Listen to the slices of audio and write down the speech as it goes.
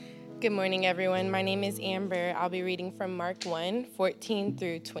Good morning, everyone. My name is Amber. I'll be reading from Mark 1, 14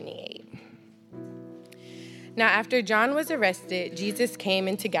 through 28. Now, after John was arrested, Jesus came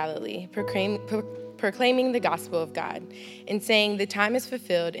into Galilee, proclaiming the gospel of God, and saying, "The time is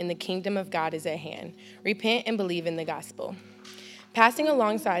fulfilled and the kingdom of God is at hand. Repent and believe in the gospel." Passing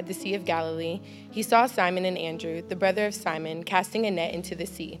alongside the Sea of Galilee, he saw Simon and Andrew, the brother of Simon, casting a net into the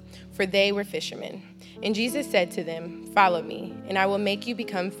sea, for they were fishermen. And Jesus said to them, "Follow me, and I will make you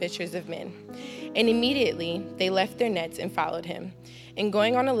become fishers of men." And immediately they left their nets and followed him. And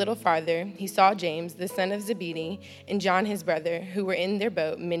going on a little farther, he saw James, the son of Zebedee, and John his brother, who were in their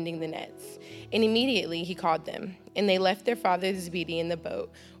boat mending the nets. And immediately he called them, and they left their father Zebedee in the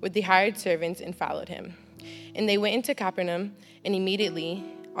boat with the hired servants and followed him. And they went into Capernaum, and immediately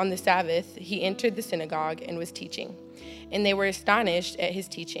on the Sabbath he entered the synagogue and was teaching. And they were astonished at his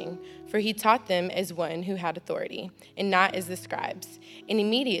teaching, for he taught them as one who had authority, and not as the scribes. And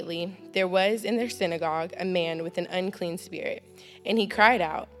immediately there was in their synagogue a man with an unclean spirit. And he cried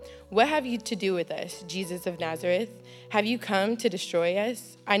out, "What have you to do with us, Jesus of Nazareth? Have you come to destroy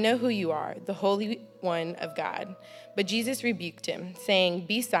us? I know who you are, the Holy One of God." But Jesus rebuked him, saying,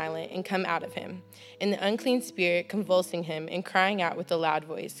 "Be silent and come out of him." And the unclean spirit, convulsing him and crying out with a loud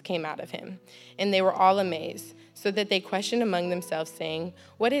voice, came out of him. And they were all amazed, so that they questioned among themselves, saying,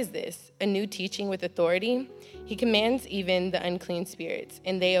 "What is this? A new teaching with authority? He commands even the unclean spirits,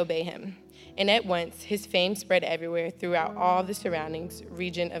 and they obey him." And at once his fame spread everywhere throughout all the surrounding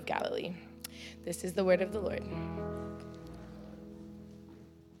region of Galilee. This is the word of the Lord.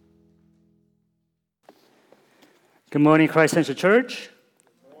 Good morning, Christ Central Church.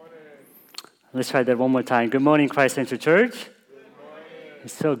 Good morning. Let's try that one more time. Good morning, Christ Central Church. Good morning.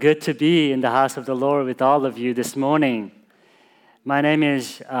 It's so good to be in the house of the Lord with all of you this morning. My name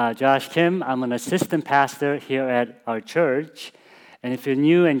is Josh Kim. I'm an assistant pastor here at our church. And if you're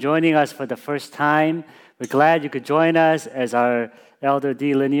new and joining us for the first time, we're glad you could join us. As our Elder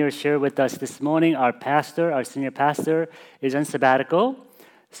D. Lanier shared with us this morning, our senior pastor, is on sabbatical.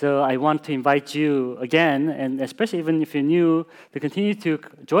 So I want to invite you again, and especially even if you're new, to continue to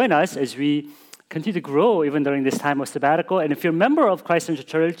join us as we continue to grow even during this time of sabbatical. And if you're a member of Christ Central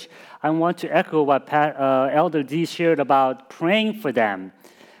Church, I want to echo what Elder D shared about praying for them.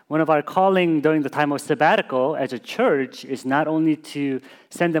 One of our calling during the time of sabbatical as a church is not only to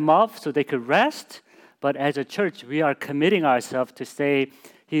send them off so they could rest, but as a church, we are committing ourselves to say,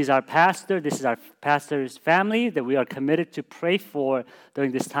 he's our pastor, this is our pastor's family that we are committed to pray for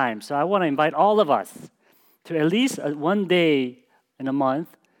during this time. So I want to invite all of us to at least one day in a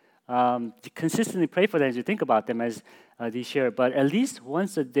month to consistently pray for them as you think about them as they share. But at least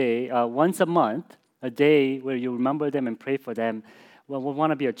once a month, a day where you remember them and pray for them. Well, we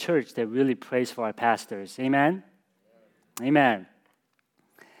want to be a church that really prays for our pastors. Amen? Amen.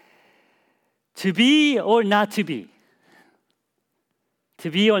 To be or not to be? To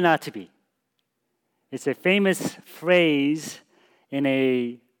be or not to be? It's a famous phrase in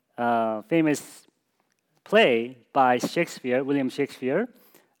a famous play by Shakespeare, William Shakespeare,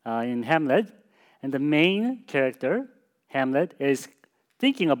 in Hamlet. And the main character, Hamlet, is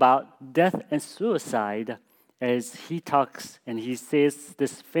thinking about death and suicide as he talks and he says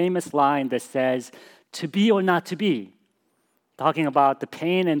this famous line that says, "To be or not to be," talking about the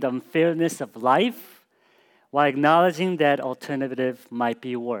pain and the unfairness of life, while acknowledging that alternative might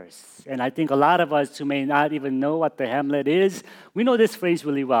be worse. And I think a lot of us who may not even know what the Hamlet is, we know this phrase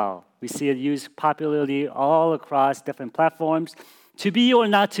really well. We see it used popularly all across different platforms. To be or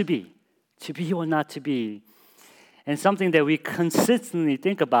not to be. To be or not to be. And something that we consistently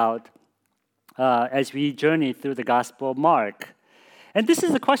think about as we journey through the Gospel of Mark. And this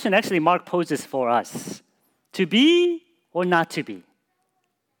is the question actually Mark poses for us. To be or not to be?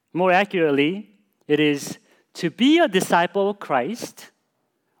 More accurately, it is to be a disciple of Christ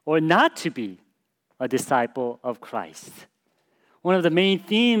or not to be a disciple of Christ. One of the main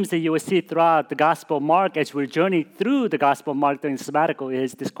themes that you will see throughout the Gospel of Mark as we're journeying through the Gospel of Mark during the sabbatical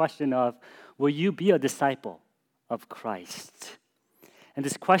is this question of, will you be a disciple of Christ? And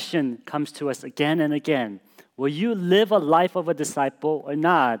this question comes to us again and again. Will you live a life of a disciple or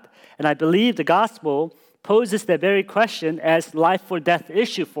not? And I believe the Gospel poses that very question as life or death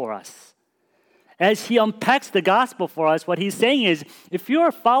issue for us. As he unpacks the gospel for us, what he's saying is, if you're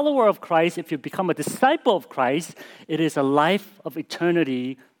a follower of Christ, if you become a disciple of Christ, it is a life of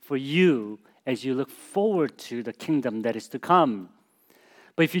eternity for you as you look forward to the kingdom that is to come.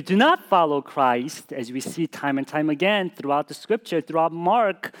 But if you do not follow Christ, as we see time and time again throughout the scripture, throughout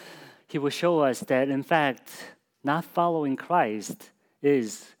Mark, he will show us that, in fact, not following Christ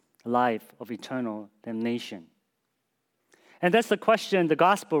is a life of eternal damnation. And that's the question the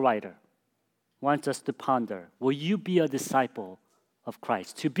gospel writer wants us to ponder. Will you be a disciple of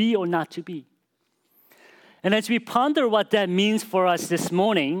Christ? To be or not to be? And as we ponder what that means for us this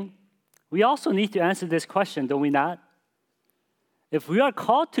morning, we also need to answer this question, don't we not? If we are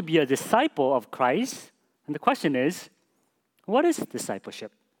called to be a disciple of Christ, and the question is, what is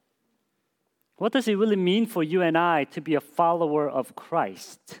discipleship? What does it really mean for you and I to be a follower of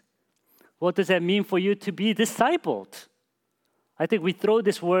Christ? What does that mean for you to be discipled? I think we throw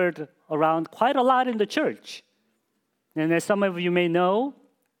this word around quite a lot in the church. And as some of you may know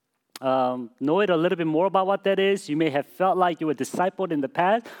it a little bit more about what that is. You may have felt like you were discipled in the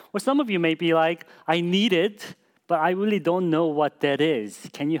past, or some of you may be like, I need it, but I really don't know what that is.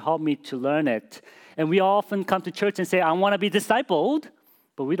 Can you help me to learn it? And we often come to church and say, I want to be discipled,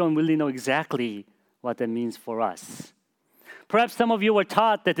 but we don't really know exactly what that means for us. Perhaps some of you were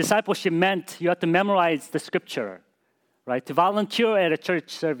taught that discipleship meant you have to memorize the scripture, right? To volunteer at a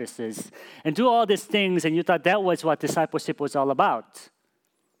church services and do all these things, and you thought that was what discipleship was all about.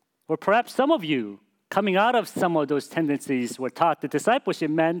 Or perhaps some of you, coming out of some of those tendencies, were taught that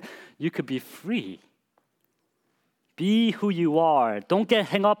discipleship meant you could be free. Be who you are. Don't get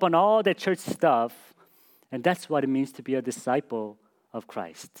hung up on all that church stuff. And that's what it means to be a disciple of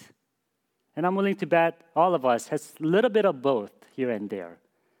Christ. And I'm willing to bet all of us has a little bit of both here and there.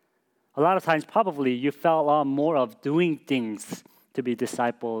 A lot of times, probably, you felt a lot more of doing things to be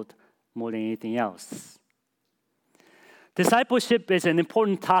discipled more than anything else. Discipleship is an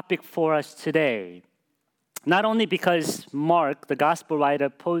important topic for us today, not only because Mark, the gospel writer,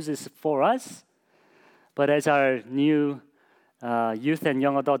 poses for us, but as our new youth and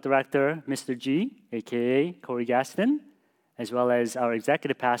young adult director, Mr. G, aka Corey Gaston, as well as our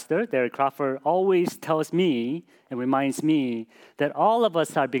executive pastor, Derek Crawford, always tells me and reminds me that all of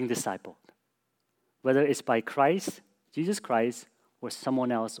us are being discipled, whether it's by Christ, Jesus Christ, or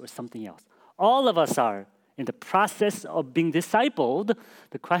someone else or something else. All of us are in the process of being discipled.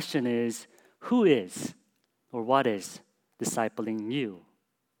 The question is, who is or what is discipling you?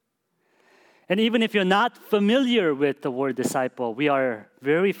 And even if you're not familiar with the word disciple, we are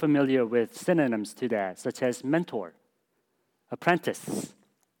very familiar with synonyms to that, such as mentor, apprentice,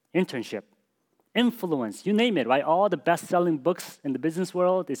 internship, influence, you name it, right? All the best-selling books in the business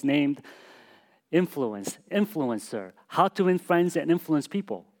world is named influence, influencer, how to win friends and influence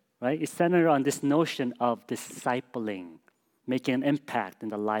people, right? It's centered on this notion of discipling, making an impact in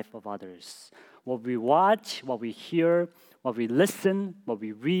the life of others. What we watch, what we hear, what we listen, what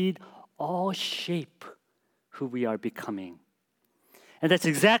we read, all shape who we are becoming. And that's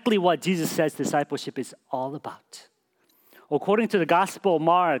exactly what Jesus says discipleship is all about. According to the Gospel of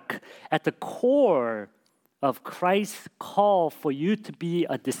Mark, at the core of Christ's call for you to be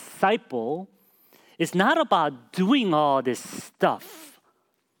a disciple is not about doing all this stuff.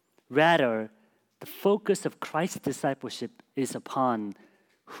 Rather, the focus of Christ's discipleship is upon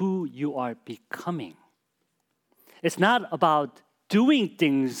who you are becoming. It's not about doing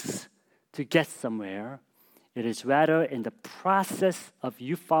things to get somewhere. It is rather in the process of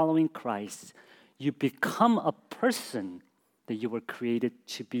you following Christ, you become a person that you were created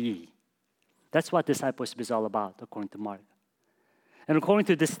to be. That's what discipleship is all about, according to Mark. And according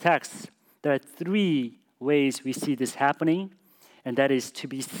to this text, there are three ways we see this happening, and that is to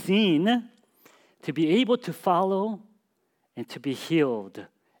be seen, to be able to follow, and to be healed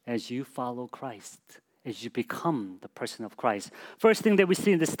as you follow Christ, as you become the person of Christ. First thing that we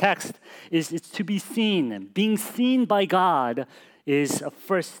see in this text is it's to be seen. And being seen by God is a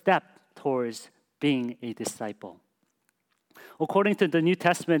first step towards being a disciple. According to the New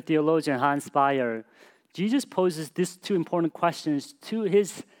Testament theologian Hans Bayer, Jesus poses these two important questions to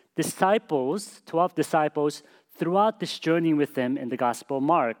his disciples, 12 disciples, throughout this journey with him in the Gospel of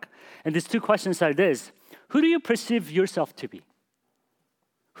Mark. And these two questions are this: who do you perceive yourself to be?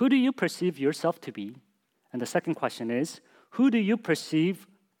 Who do you perceive yourself to be? And the second question is, who do you perceive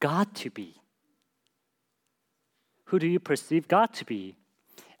God to be? Who do you perceive God to be?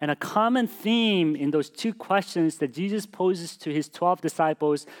 And a common theme in those two questions that Jesus poses to his 12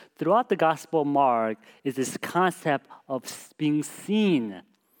 disciples throughout the Gospel of Mark is this concept of being seen,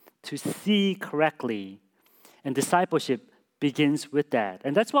 to see correctly. And discipleship begins with that.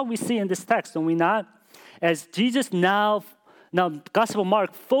 And that's what we see in this text, don't we not? As Jesus now Gospel of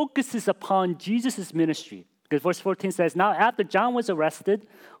Mark focuses upon Jesus' ministry. Because verse 14 says, now after John was arrested,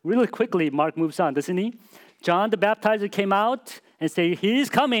 really quickly Mark moves on, doesn't he? John the Baptizer came out and said, he is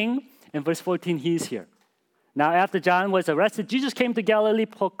coming. And verse 14, he is here. Now, after John was arrested, Jesus came to Galilee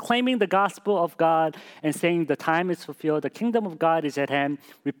proclaiming the gospel of God and saying, the time is fulfilled, the kingdom of God is at hand.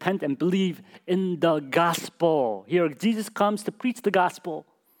 Repent and believe in the gospel. Here, Jesus comes to preach the gospel.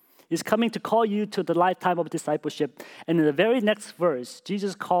 He's coming to call you to the lifetime of discipleship. And in the very next verse,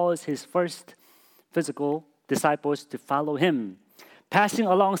 Jesus calls his first physical disciples to follow him. Passing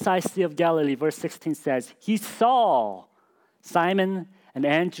alongside Sea of Galilee, verse 16 says, he saw Simon and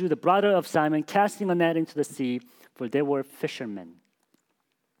Andrew, the brother of Simon, casting a net into the sea, for they were fishermen.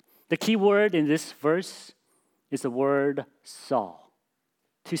 The key word in this verse is the word saw,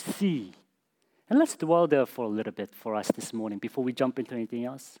 to see. And let's dwell there for a little bit for us this morning before we jump into anything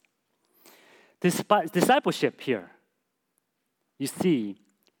else. Discipleship here, you see,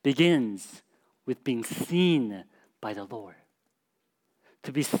 begins with being seen by the Lord.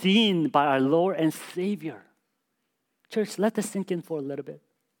 To be seen by our Lord and Savior. Church, let this sink in for a little bit.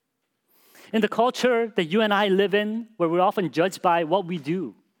 In the culture that you and I live in, where we're often judged by what we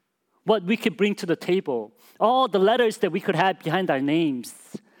do, what we could bring to the table, all the letters that we could have behind our names,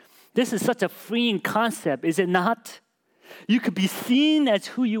 this is such a freeing concept, is it not? You could be seen as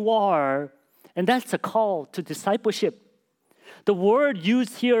who you are, and that's a call to discipleship. The word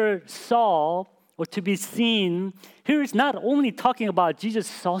used here, saw, or to be seen, here is not only talking about Jesus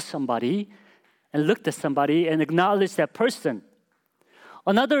saw somebody and looked at somebody and acknowledged that person.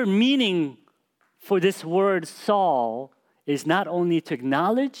 Another meaning for this word saw is not only to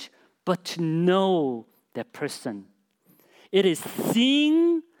acknowledge, but to know that person. It is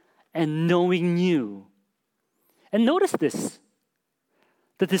seeing and knowing you. And notice this.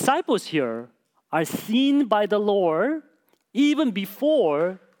 The disciples here are seen by the Lord even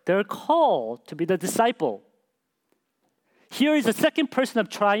before they're called to be the disciple. Here is the second person of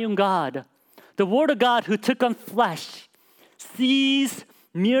triune God, the Word of God who took on flesh, sees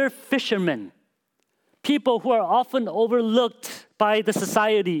mere fishermen, people who are often overlooked by the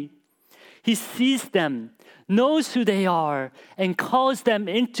society. He sees them, knows who they are, and calls them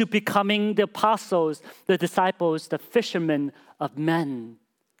into becoming the apostles, the disciples, the fishermen of men.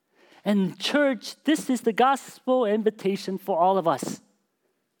 And church, this is the gospel invitation for all of us,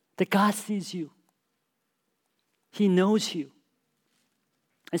 that God sees you. He knows you.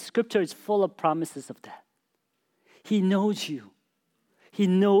 And Scripture is full of promises of that. He knows you. He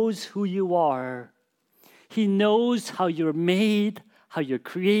knows who you are. He knows how you're made, how you're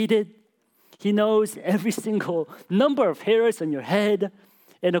created. He knows every single number of hairs on your head.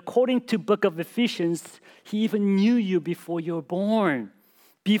 And according to book of Ephesians, He even knew you before you were born,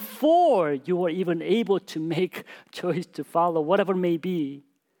 before you were even able to make a choice to follow, whatever it may be.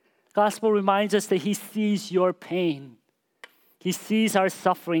 Gospel reminds us that He sees your pain. He sees our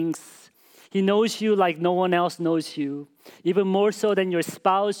sufferings. He knows you like no one else knows you, even more so than your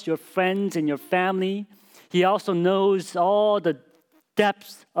spouse, your friends, and your family. He also knows all the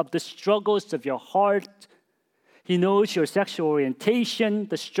depths of the struggles of your heart. He knows your sexual orientation,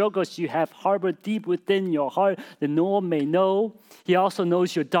 the struggles you have harbored deep within your heart that no one may know. He also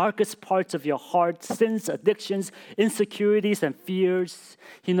knows your darkest parts of your heart, sins, addictions, insecurities, and fears.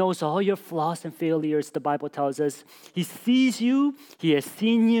 He knows all your flaws and failures, the Bible tells us. He sees you, He has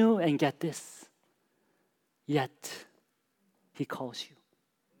seen you, and get this. Yet, He calls you.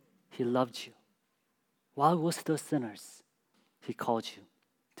 He loved you. While we were still sinners, He called you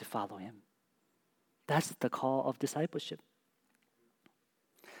to follow Him. That's the call of discipleship.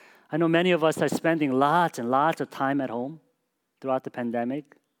 I know many of us are spending lots and lots of time at home throughout the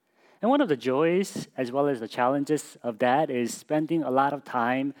pandemic. And one of the joys, as well as the challenges of that, is spending a lot of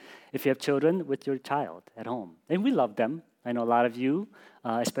time, if you have children, with your child at home. And we love them. I know a lot of you,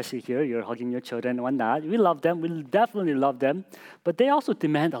 especially here, you're hugging your children and whatnot. We love them. We definitely love them. But they also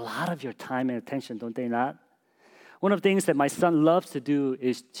demand a lot of your time and attention, don't they not? One of the things that my son loves to do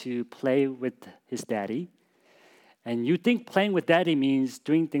is to play with his daddy. And you think playing with daddy means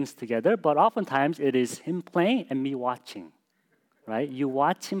doing things together, but oftentimes it is him playing and me watching, right? You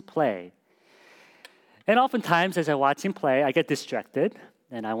watch him play. And oftentimes as I watch him play, I get distracted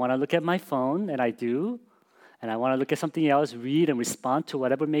and I want to look at my phone, and I do. And I want to look at something else, read and respond to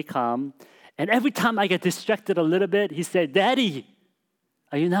whatever may come. And every time I get distracted a little bit, he said, "Daddy,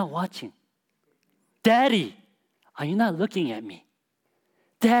 are you not watching? Daddy, are you not looking at me?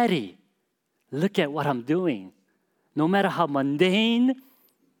 Daddy, look at what I'm doing." No matter how mundane,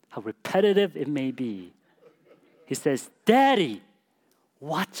 how repetitive it may be, he says, "Daddy,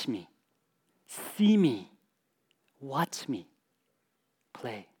 watch me, see me, watch me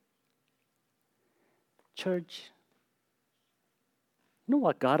play." Church, you know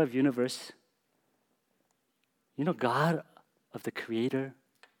what, God of universe, you know God of the Creator,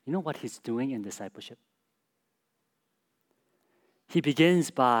 you know what He's doing in discipleship? He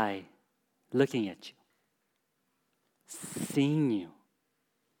begins by looking at you, seeing you,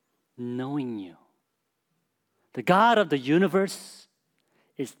 knowing you. The God of the universe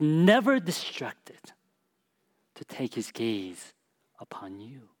is never distracted to take his gaze upon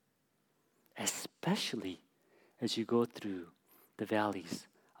you, especially as you go through the valleys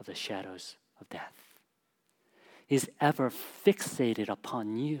of the shadows of death. He's ever fixated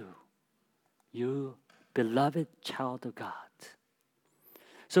upon you, you beloved child of God.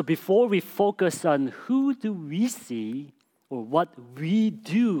 So before we focus on who do we see or what we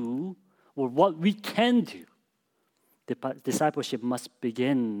do or what we can do, discipleship must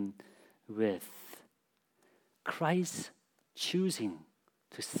begin with Christ choosing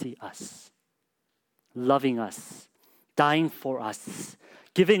to see us, loving us, dying for us,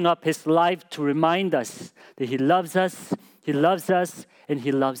 giving up his life to remind us that he loves us, and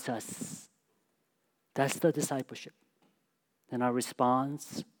he loves us. That's the discipleship. And our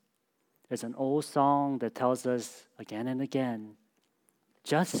response is an old song that tells us again and again,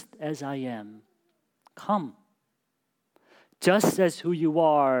 just as I am, come. Just as who you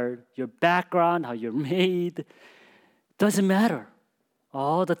are, your background, how you're made, doesn't matter.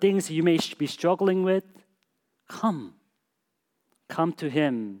 All the things you may be struggling with, come. Come to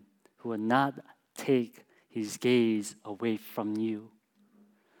him who will not take his gaze away from you.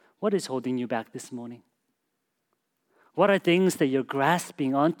 What is holding you back this morning? What are things that you're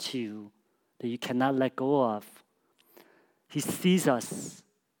grasping onto that you cannot let go of? He sees us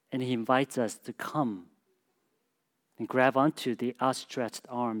and he invites us to come and grab onto the outstretched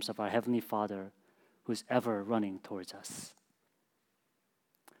arms of our Heavenly Father who's ever running towards us.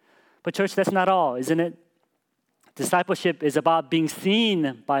 But church, that's not all, isn't it? Discipleship is about being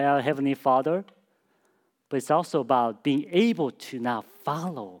seen by our Heavenly Father, but it's also about being able to now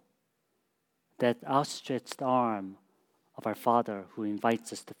follow that outstretched arm of our Father who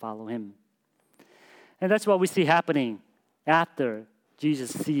invites us to follow him. And that's what we see happening after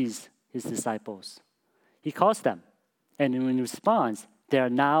Jesus sees his disciples. He calls them, and in response, they are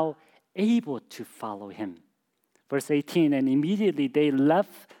now able to follow him. Verse 18, and immediately they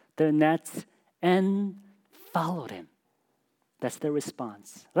left their nets and followed him. That's their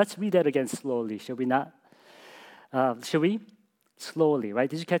response. Let's read that again slowly, shall we not? Shall we? Slowly, right?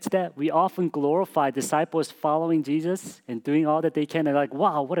 Did you catch that? We often glorify disciples following Jesus and doing all that they can, and like,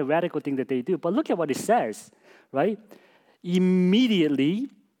 wow, what a radical thing that they do. But look at what it says, right?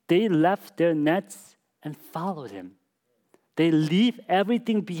 Immediately, they left their nets and followed him. They leave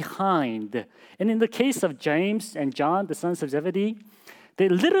everything behind. And in the case of James and John, the sons of Zebedee, they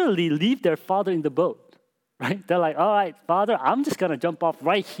literally leave their father in the boat, right? They're like, all right, Father, I'm just going to jump off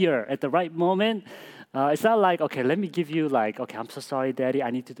right here at the right moment. It's not like, okay, let me give you okay, I'm so sorry, Daddy,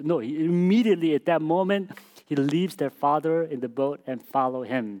 I need to do. No, immediately at that moment, he leaves their father in the boat and follow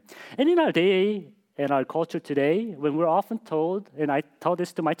him. And in our day, in our culture today, when we're often told, and I tell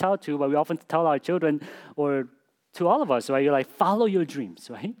this to my child too, but we often tell our children or to all of us, right? You're like, follow your dreams,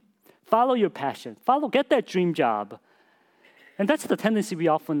 right? Follow your passion. Get that dream job. And that's the tendency we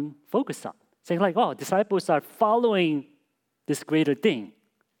often focus on. Saying like, oh, disciples are following this greater thing.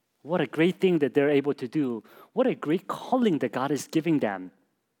 What a great thing that they're able to do. What a great calling that God is giving them.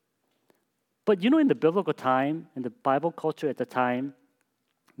 But in the biblical time, in the Bible culture at the time,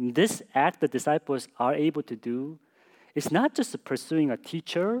 this act that disciples are able to do is not just pursuing a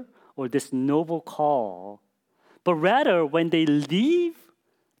teacher or this noble call, but rather when they leave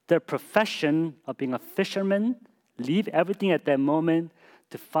their profession of being a fisherman, leave everything at that moment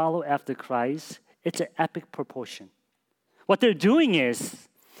to follow after Christ, it's an epic proportion. What they're doing is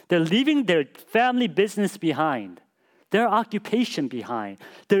they're leaving their family business behind, their occupation behind,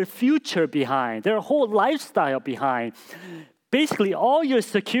 their future behind, their whole lifestyle behind. Basically, all your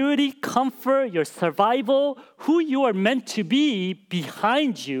security, comfort, your survival, who you are meant to be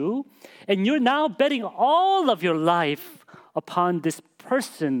behind you, and you're now betting all of your life upon this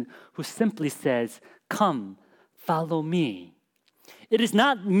person who simply says, come, follow me. It is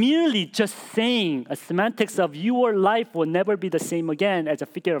not merely just saying a semantics of your life will never be the same again as a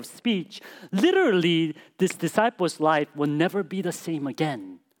figure of speech. Literally, this disciple's life will never be the same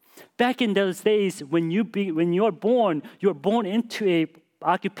again. Back in those days, when you're born into a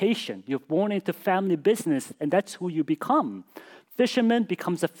occupation. You're born into family business, and that's who you become. Fisherman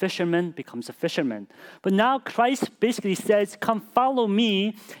becomes a fisherman, becomes a fisherman. But now Christ basically says, come follow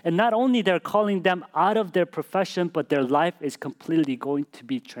me. And not only they're calling them out of their profession, but their life is completely going to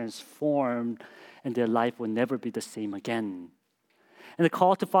be transformed and their life will never be the same again. And the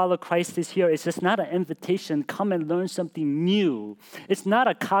call to follow Christ is here. It's just not an invitation, come and learn something new. It's not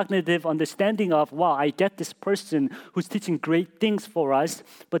a cognitive understanding of, wow, I get this person who's teaching great things for us,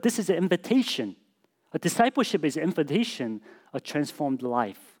 but this is an invitation. A discipleship is an invitation, a transformed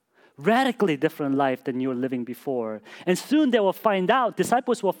life. Radically different life than you were living before. And soon they will find out,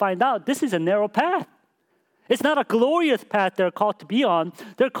 disciples will find out, this is a narrow path. It's not a glorious path they're called to be on.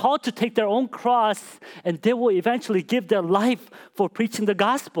 They're called to take their own cross, and they will eventually give their life for preaching the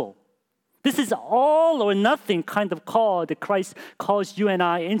gospel. This is all or nothing kind of call that Christ calls you and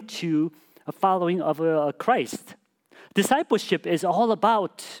I into a following of Christ. Discipleship is all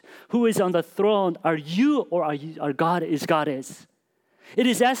about who is on the throne. Are you or are God is God is? It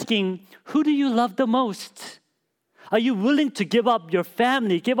is asking, who do you love the most? Are you willing to give up your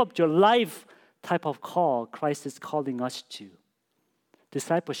family, give up your life? Type of call Christ is calling us to.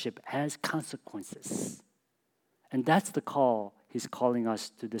 Discipleship has consequences. And that's the call he's calling us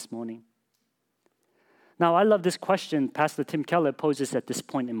to this morning. Now, I love this question Pastor Tim Keller poses at this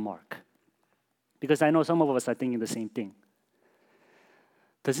point in Mark, because I know some of us are thinking the same thing.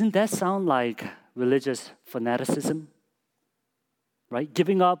 Doesn't that sound like religious fanaticism? Right?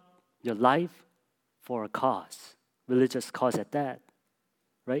 Giving up your life for a cause, religious cause at that,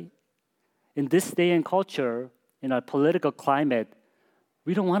 right? In this day and culture, in our political climate,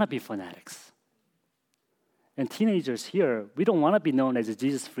 we don't want to be fanatics. And teenagers here, we don't want to be known as a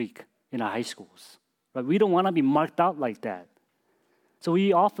Jesus freak in our high schools. Right? We don't want to be marked out like that. So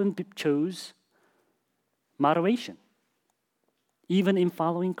we often choose moderation, even in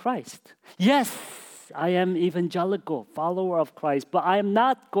following Christ. Yes, I am evangelical, follower of Christ, but I am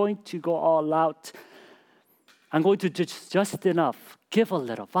not going to go all out. I'm going to just enough, give a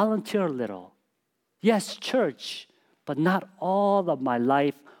little, volunteer a little. Yes, church, but not all of my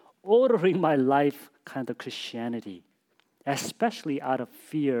life, ordering my life kind of Christianity, especially out of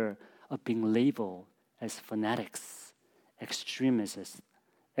fear of being labeled as fanatics, extremism.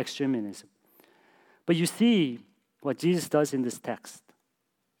 But you see what Jesus does in this text.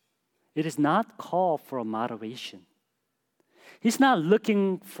 It is not call for a moderation. He's not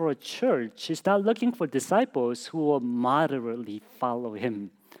looking for a church. He's not looking for disciples who will moderately follow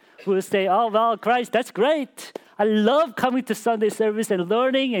him, who will say, oh, well, Christ, that's great. I love coming to Sunday service and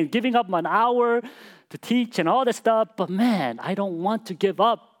learning and giving up an hour to teach and all that stuff. But man, I don't want to give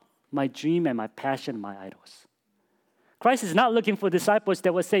up my dream and my passion, my idols. Christ is not looking for disciples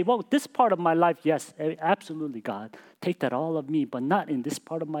that will say, well, this part of my life, yes, absolutely, God. Take that all of me, but not in this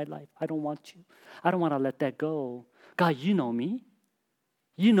part of my life. I don't want you. I don't want to let that go. God, you know me.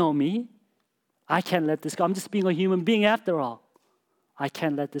 You know me. I can't let this go. I'm just being a human being after all. I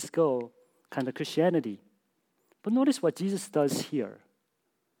can't let this go. Kind of Christianity. But notice what Jesus does here.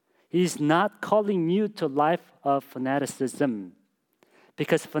 He's not calling you to a life of fanaticism,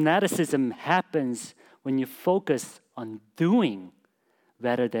 because fanaticism happens when you focus on doing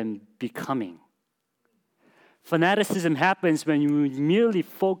rather than becoming. Fanaticism happens when you merely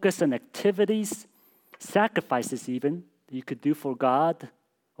focus on activities, sacrifices even, that you could do for God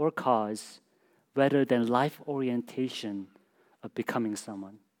or cause, rather than life orientation of becoming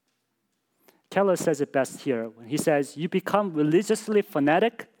someone. Keller says it best here when he says, you become religiously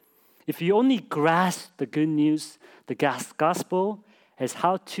fanatic if you only grasp the good news, the gospel, as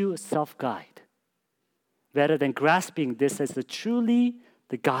how to self-guide, rather than grasping this as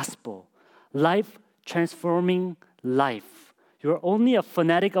the gospel, life-transforming life. You're only a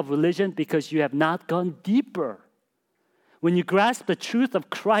fanatic of religion because you have not gone deeper. When you grasp the truth of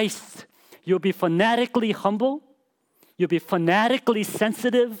Christ, you'll be fanatically humble, you'll be fanatically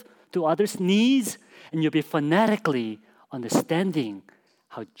sensitive to others' needs, and you'll be fanatically understanding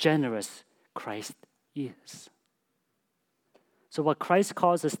how generous Christ is. So what Christ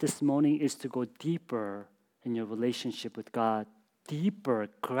calls us this morning is to go deeper in your relationship with God, deeper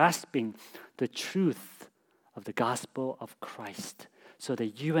grasping the truth of the gospel of Christ, so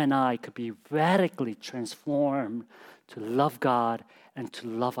that you and I could be radically transformed to love God and to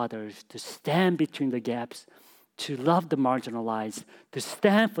love others, to stand between the gaps, to love the marginalized, to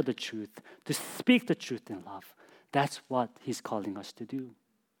stand for the truth, to speak the truth in love. That's what he's calling us to do.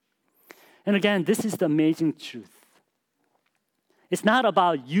 And again, this is the amazing truth. It's not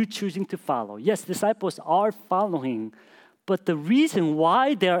about you choosing to follow. Yes, disciples are following, but the reason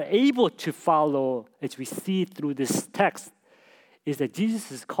why they are able to follow, as we see through this text, is that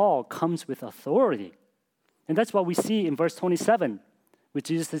Jesus' call comes with authority. And that's what we see in verse 27 with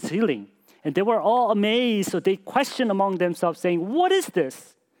Jesus' healing. And they were all amazed, so they questioned among themselves, saying, what is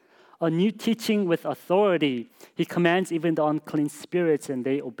this? a new teaching with authority. He commands even the unclean spirits, and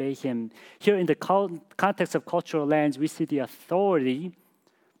they obey him. Here, in the context of cultural lens, we see the authority.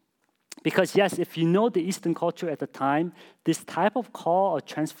 Because, yes, if you know the Eastern culture at the time, this type of call or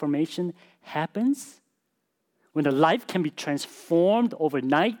transformation happens when a life can be transformed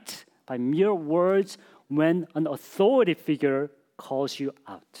overnight by mere words when an authority figure calls you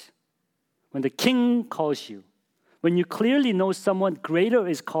out. When the king calls you, when you clearly know someone greater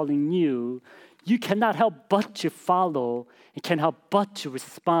is calling you, you cannot help but to follow and can't help but to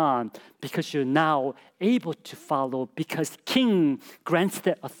respond because you're now able to follow because King grants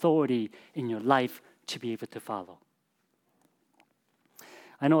that authority in your life to be able to follow.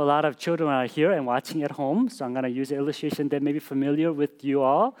 I know a lot of children are here and watching at home, so I'm going to use an illustration that may be familiar with you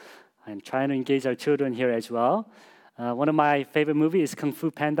all. I'm trying to engage our children here as well. One of my favorite movies is Kung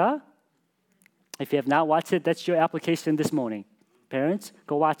Fu Panda. If you have not watched it, that's your application this morning. Parents,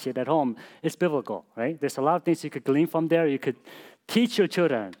 go watch it at home. It's biblical, right? There's a lot of things you could glean from there. You could teach your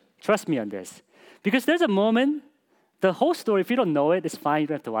children. Trust me on this. Because there's a moment, the whole story, if you don't know it, it's fine. You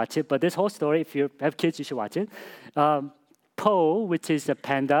don't have to watch it. But this whole story, if you have kids, you should watch it. Po, which is a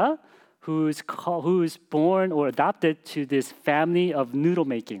panda, who's born or adopted to this family of noodle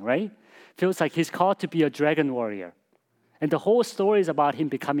making, right? Feels like he's called to be a dragon warrior. And the whole story is about him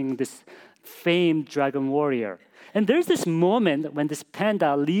becoming this famed dragon warrior. And there's this moment when this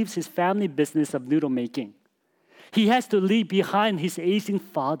panda leaves his family business of noodle making. He has to leave behind his aging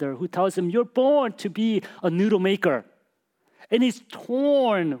father who tells him, "You're born to be a noodle maker." And he's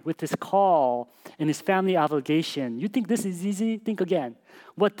torn with his call and his family obligation. You think this is easy? Think again.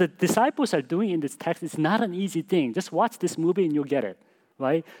 What the disciples are doing in this text is not an easy thing. Just watch this movie and you'll get it,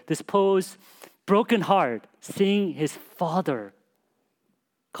 right? This Po's broken heart, seeing his father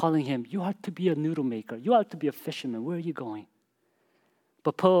calling him, "You are to be a noodle maker. You are to be a fisherman. Where are you going?"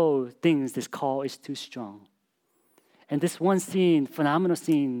 But Po thinks this call is too strong. And this one scene, phenomenal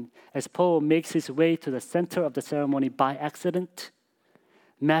scene, as Po makes his way to the center of the ceremony by accident,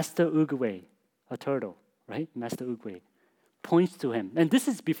 Master Oogway, a turtle, right? Master Oogway, points to him. And this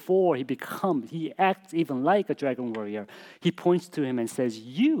is before he acts even like a dragon warrior. He points to him and says,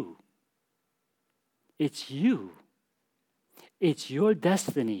 it's you. It's your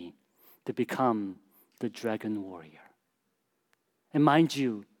destiny to become the dragon warrior. And mind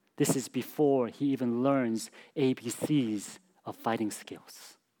you, this is before he even learns ABCs of fighting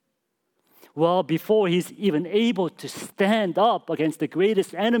skills. Well, before he's even able to stand up against the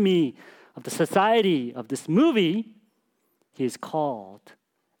greatest enemy of the society of this movie, he is called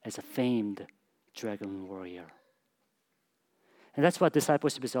as a famed dragon warrior. And that's what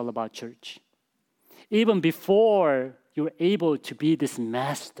discipleship is all about, church. Even before you're able to be this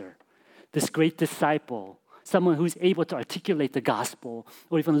master, this great disciple, someone who's able to articulate the gospel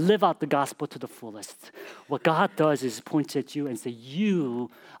or even live out the gospel to the fullest, what God does is points at you and say,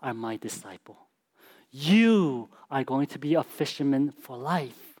 "You are my disciple. You are going to be a fisherman for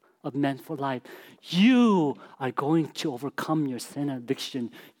life, of men for life. You are going to overcome your sin and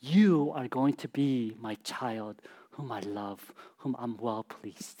addiction. You are going to be my child, whom I love, whom I'm well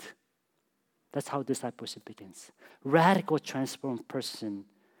pleased." That's how discipleship begins. Radical transformed person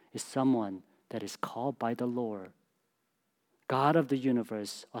is someone that is called by the Lord. God of the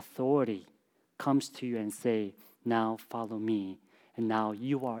universe, authority, comes to you and say, "Now follow me." And now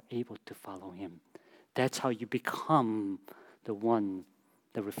you are able to follow him. That's how you become the one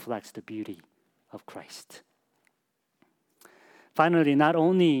that reflects the beauty of Christ. Finally, not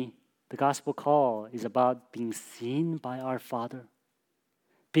only the gospel call is about being seen by our Father,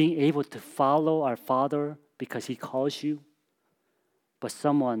 being able to follow our Father because he calls you, but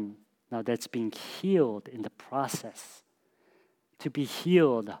someone now that's being healed in the process, to be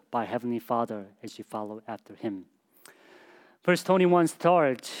healed by Heavenly Father as you follow after him. Verse 21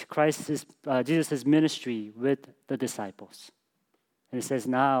 starts Jesus' ministry with the disciples. And it says,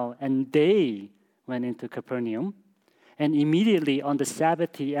 "Now, and they went into Capernaum, and immediately on the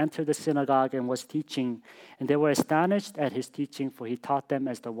Sabbath he entered the synagogue and was teaching. And they were astonished at his teaching, for he taught them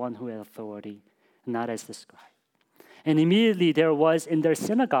as the one who had authority, not as the scribe. And immediately there was in their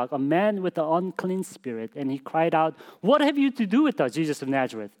synagogue a man with an unclean spirit, and he cried out, 'What have you to do with us, Jesus of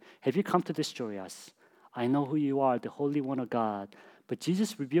Nazareth? Have you come to destroy us? I know who you are, the Holy One of God.' But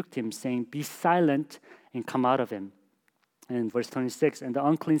Jesus rebuked him, saying, 'Be silent and come out of him.' And verse 26, and the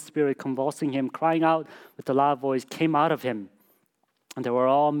unclean spirit convulsing him, crying out with a loud voice, came out of him. And they were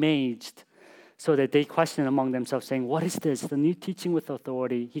all amazed, so that they questioned among themselves, saying, 'What is this? The new teaching with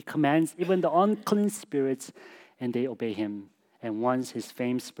authority. He commands even the unclean spirits, and they obey him.' And once his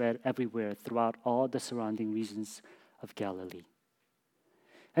fame spread everywhere throughout all the surrounding regions of Galilee."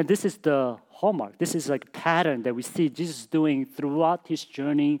 And this is the hallmark. This is like a pattern that we see Jesus doing throughout his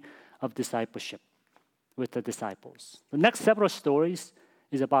journey of discipleship with the disciples. The next several stories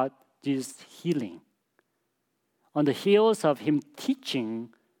is about Jesus healing. On the heels of him teaching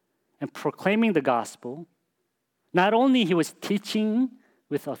and proclaiming the gospel, not only he was teaching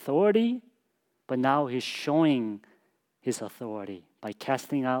with authority, but now he's showing his authority by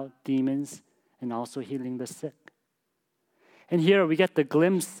casting out demons and also healing the sick. And here we get the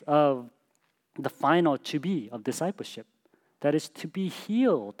glimpse of the final to be of discipleship. That is to be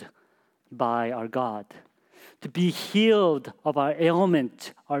healed by our God. To be healed of our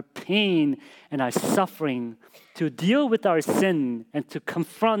ailment, our pain, and our suffering. To deal with our sin and to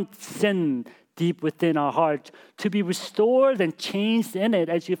confront sin deep within our heart, to be restored and changed in it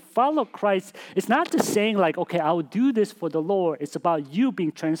as you follow Christ. It's not just saying like, okay, I will do this for the Lord. It's about you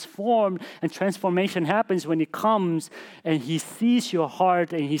being transformed, and transformation happens when He comes and He sees your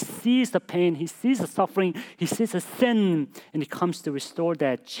heart and He sees the pain, He sees the suffering, He sees the sin, and He comes to restore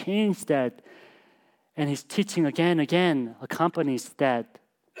that, change that. And His teaching again and again accompanies that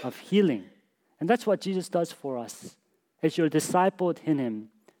of healing. And that's what Jesus does for us. As you're discipled in Him,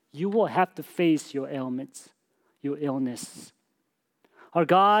 you will have to face your ailments, your illness. Our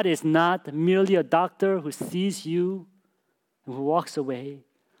God is not merely a doctor who sees you and who walks away.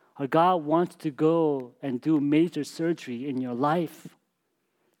 Our God wants to go and do major surgery in your life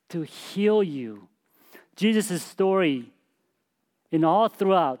to heal you. Jesus' story, in all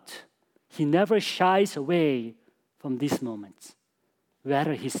throughout, He never shies away from these moments.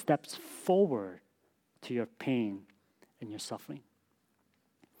 Rather, He steps forward to your pain and your suffering.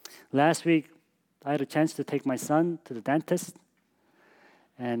 Last week, I had a chance to take my son to the dentist.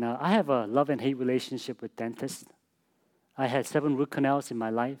 And I have a love and hate relationship with dentists. I had 7 root canals in my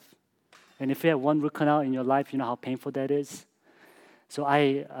life. And if you have 1 root canal in your life, you know how painful that is. So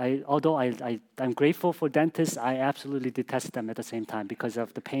although I'm grateful for dentists, I absolutely detest them at the same time because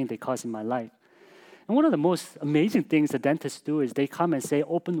of the pain they cause in my life. And one of the most amazing things the dentists do is they come and say,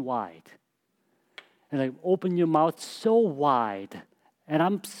 open wide. And like, open your mouth so wide. And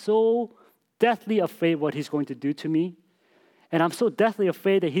I'm so deathly afraid what he's going to do to me. And I'm so deathly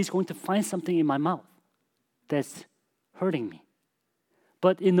afraid that he's going to find something in my mouth that's hurting me.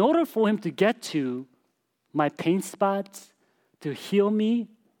 But in order for him to get to my pain spots, to heal me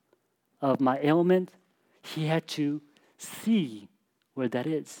of my ailment, he had to see where that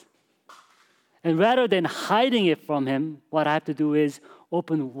is. And rather than hiding it from him, what I have to do is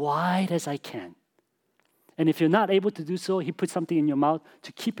open wide as I can. And if you're not able to do so, he puts something in your mouth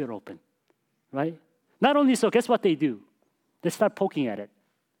to keep it open, right? Not only so, guess what they do? They start poking at it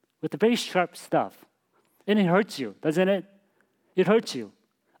with the very sharp stuff. And it hurts you, doesn't it? It hurts you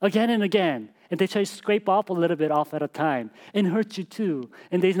again and again. And they try to scrape off a little bit off at a time. And it hurts you too.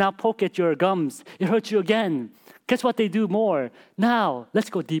 And they now poke at your gums. It hurts you again. Guess what they do more? Now, let's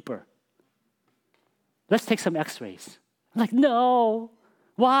go deeper. Let's take some x-rays. I'm like, no.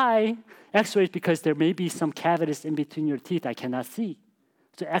 Why? X-rays because there may be some cavities in between your teeth I cannot see.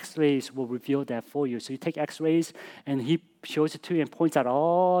 So x-rays will reveal that for you. So you take x-rays and he shows it to you and points out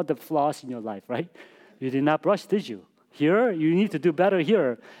all the flaws in your life, right? You did not brush, did you? Here, you need to do better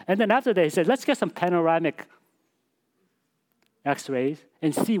here. And then after that, he said, let's get some panoramic x-rays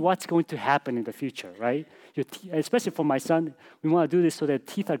and see what's going to happen in the future, right? Especially for my son, we want to do this so that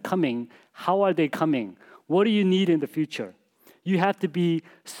teeth are coming. How are they coming? What do you need in the future? You have to be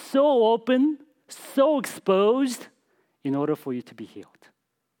so open, so exposed in order for you to be healed.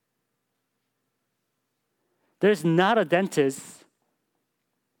 There's not a dentist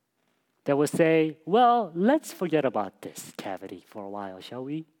that will say, well, let's forget about this cavity for a while, shall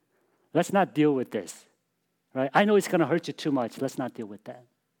we? Let's not deal with this, right? I know it's going to hurt you too much. Let's not deal with that.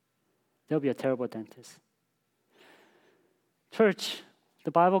 There'll be a terrible dentist. Church,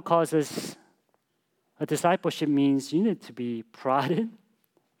 the Bible calls us a discipleship means you need to be prodded,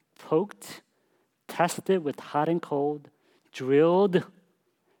 poked, tested with hot and cold, drilled,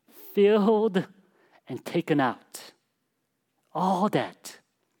 filled, and taken out. All that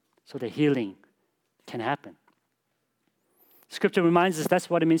so that healing can happen. Scripture reminds us that's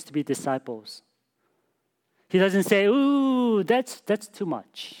what it means to be disciples. He doesn't say, ooh, that's too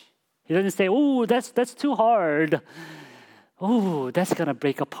much. He doesn't say, ooh, that's too hard. Ooh, that's going to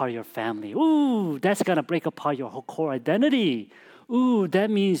break apart your family. Ooh, that's going to break apart your whole core identity. Ooh, that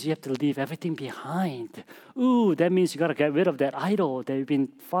means you have to leave everything behind. Ooh, that means you got to get rid of that idol that you've been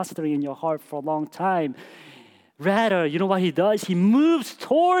fostering in your heart for a long time. Rather, you know what he does? He moves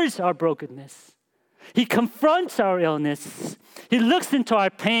towards our brokenness. He confronts our illness. He looks into our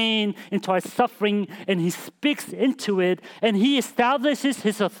pain, into our suffering, and He speaks into it, and He establishes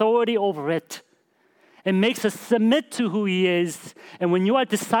His authority over it and makes us submit to who He is. And when you are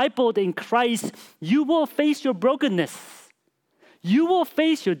discipled in Christ, you will face your brokenness. You will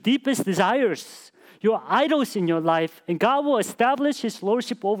face your deepest desires, your idols in your life, and God will establish His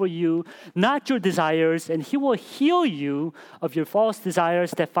lordship over you, not your desires, and He will heal you of your false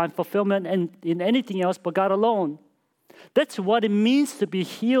desires that find fulfillment in anything else but God alone. That's what it means to be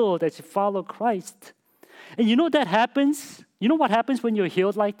healed as you follow Christ. And you know that happens? You know what happens when you're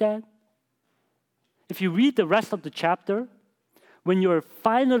healed like that? If you read the rest of the chapter, when you're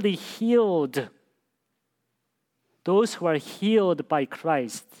finally healed, those who are healed by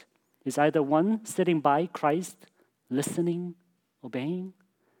Christ is either one, sitting by Christ, listening, obeying,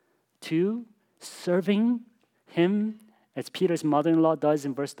 two, serving Him, as Peter's mother-in-law does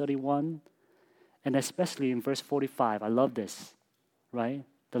in verse 31, and especially in verse 45. I love this, right?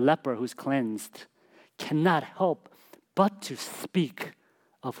 The leper who's cleansed cannot help but to speak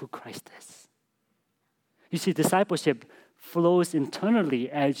of who Christ is. You see, discipleship flows internally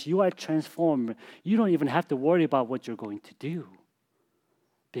as you are transformed. You don't even have to worry about what you're going to do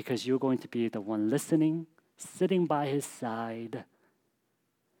because you're going to be the one listening, sitting by His side,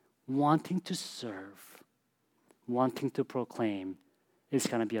 wanting to serve, wanting to proclaim. It's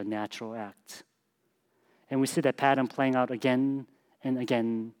going to be a natural act. And we see that pattern playing out again and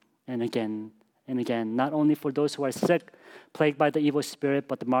again and again and again, not only for those who are sick, plagued by the evil spirit,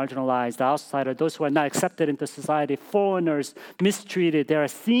 but the marginalized, the outsider, those who are not accepted into society, foreigners, mistreated. They are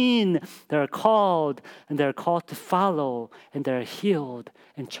seen, they are called, and they are called to follow, and they are healed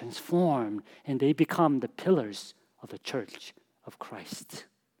and transformed, and they become the pillars of the church of Christ.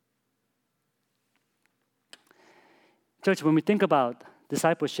 Church, when we think about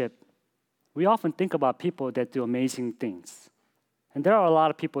discipleship, we often think about people that do amazing things. And there are a lot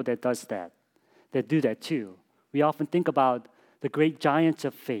of people that do that too. We often think about the great giants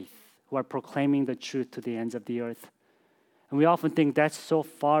of faith who are proclaiming the truth to the ends of the earth. And we often think that's so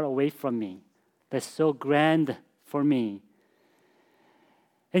far away from me. That's so grand for me.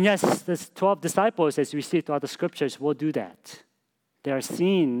 And yes, the 12 disciples, as we see throughout the scriptures, will do that. They are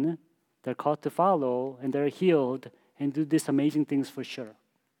seen, they're called to follow, and they're healed and do these amazing things for sure.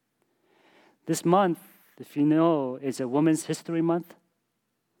 This month, if you know, is a Women's History Month.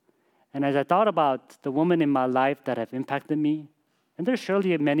 And as I thought about the women in my life that have impacted me, and there's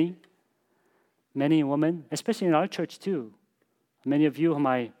surely many women, especially in our church too. Many of you whom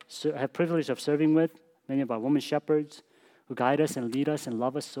I have privilege of serving with, many of our women shepherds who guide us and lead us and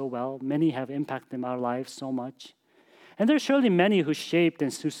love us so well. Many have impacted our lives so much. And there's surely many who shaped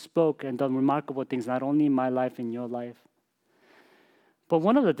and who spoke and done remarkable things, not only in my life, in your life. But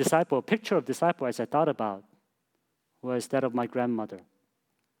one of the picture of disciple as I thought about was that of my grandmother,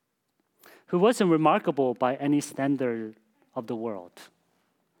 who wasn't remarkable by any standard of the world.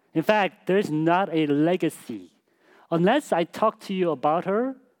 In fact, there's not a legacy. Unless I talked to you about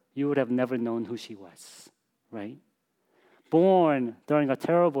her, you would have never known who she was, right? Born during a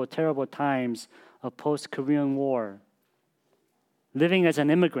terrible, terrible times of post-Korean War, living as an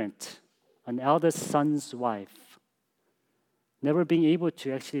immigrant, an eldest son's wife, never being able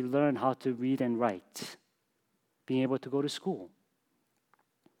to actually learn how to read and write, being able to go to school.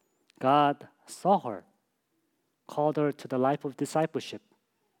 God saw her, called her to the life of discipleship,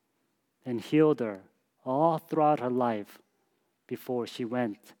 and healed her all throughout her life before she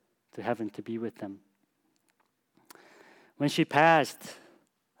went to heaven to be with Him. When she passed,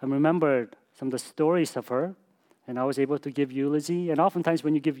 I remembered some of the stories of her, and I was able to give eulogy. And oftentimes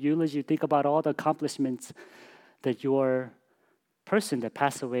when you give eulogy, you think about all the accomplishments that your person that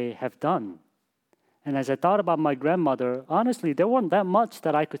passed away have done. And as I thought about my grandmother, honestly, there wasn't that much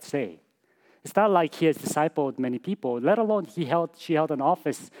that I could say. It's not like he has discipled many people, let alone she held an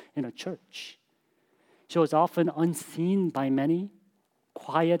office in a church. She was often unseen by many,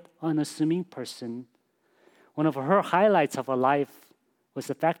 quiet, unassuming person. One of her highlights of her life was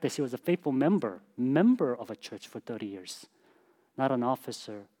the fact that she was a faithful member of a church for 30 years, not an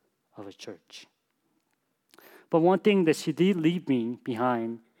officer of a church. But one thing that she did leave me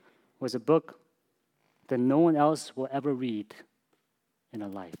behind was a book that no one else will ever read in her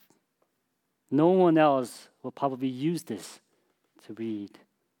life. No one else will probably use this to read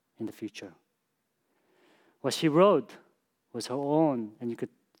in the future. What she wrote was her own, and you could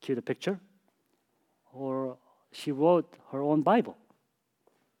cue the picture, or she wrote her own Bible.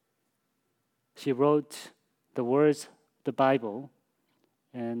 She wrote the words, the Bible,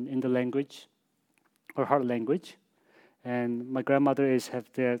 and in the language, her heart language. And my grandmother have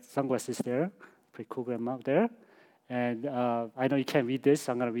the sunglasses there. pretty cool grandma there. And I know you can't read this,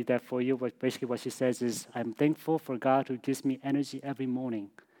 so I'm going to read that for you. But basically, what she says is, I'm thankful for God who gives me energy every morning.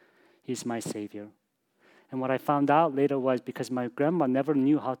 He's my Savior. And what I found out later was because my grandma never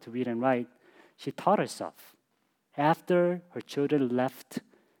knew how to read and write, she taught herself. After her children left,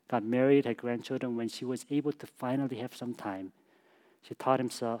 got married, had grandchildren, when she was able to finally have some time, she taught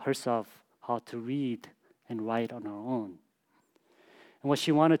herself how to read and write on her own. And what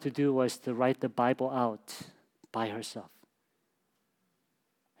she wanted to do was to write the Bible out by herself.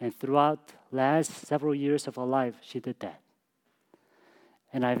 And throughout last several years of her life, she did that.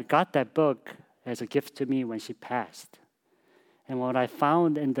 And I got that book as a gift to me when she passed. And what I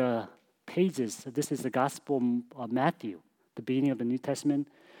found in the pages, this is the Gospel of Matthew, the beginning of the New Testament,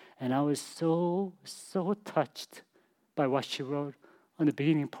 and I was so touched by what she wrote on the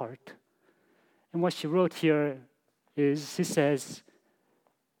beginning part. And what she wrote here is, she says,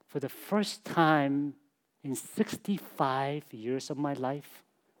 for the first time in 65 years of my life,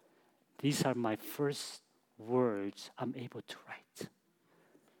 these are my first words I'm able to write.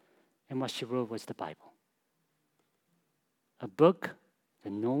 And what she wrote was the Bible. A book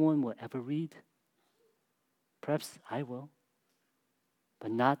that no one will ever read. Perhaps I will,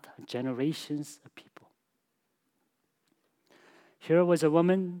 but not generations of people. Here was a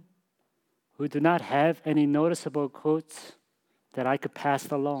woman who did not have any noticeable quotes that I could pass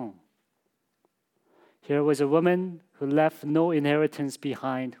along. Here was a woman who left no inheritance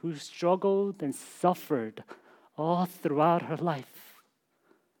behind, who struggled and suffered all throughout her life.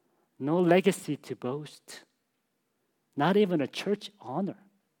 No legacy to boast, not even a church honor,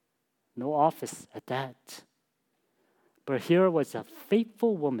 no office at that. But here was a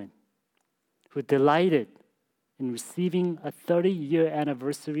faithful woman who delighted in receiving a 30-year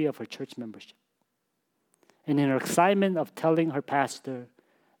anniversary of her church membership. And in her excitement of telling her pastor,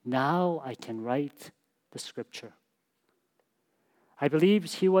 now I can write the scripture. I believe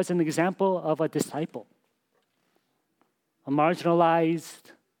she was an example of a disciple, a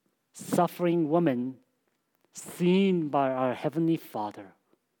marginalized, suffering woman seen by our Heavenly Father,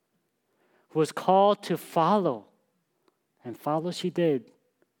 who was called to follow, and follow she did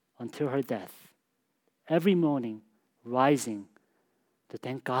until her death, every morning rising to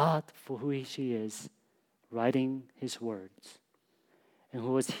thank God for who she is, writing His words, and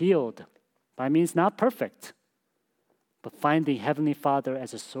who was healed by means not perfect, but finding Heavenly Father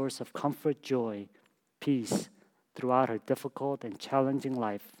as a source of comfort, joy, peace throughout her difficult and challenging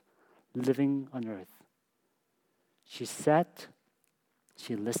life living on earth. She sat,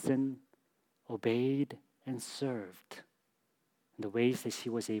 she listened, obeyed, and served in the ways that she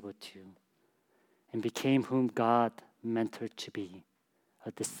was able to, and became whom God meant her to be,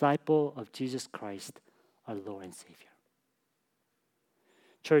 a disciple of Jesus Christ, our Lord and Savior.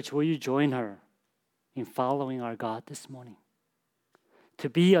 Church, will you join her in following our God this morning? To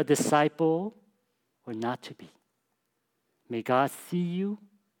be a disciple or not to be. May God see you,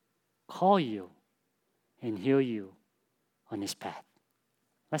 call you, and heal you on His path.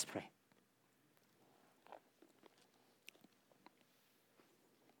 Let's pray.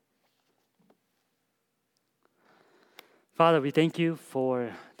 Father, we thank you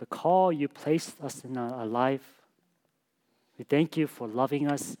for the call you placed us in our life. We thank you for loving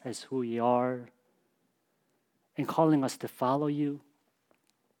us as who we are and calling us to follow you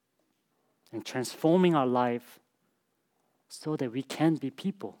and transforming our life so that we can be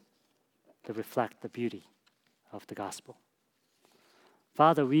people that reflect the beauty of the gospel.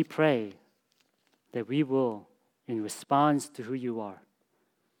 Father, we pray that we will, in response to who you are,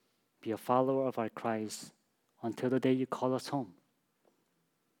 be a follower of our Christ until the day you call us home.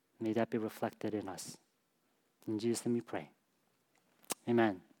 May that be reflected in us. In Jesus' name we pray.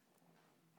 Amen.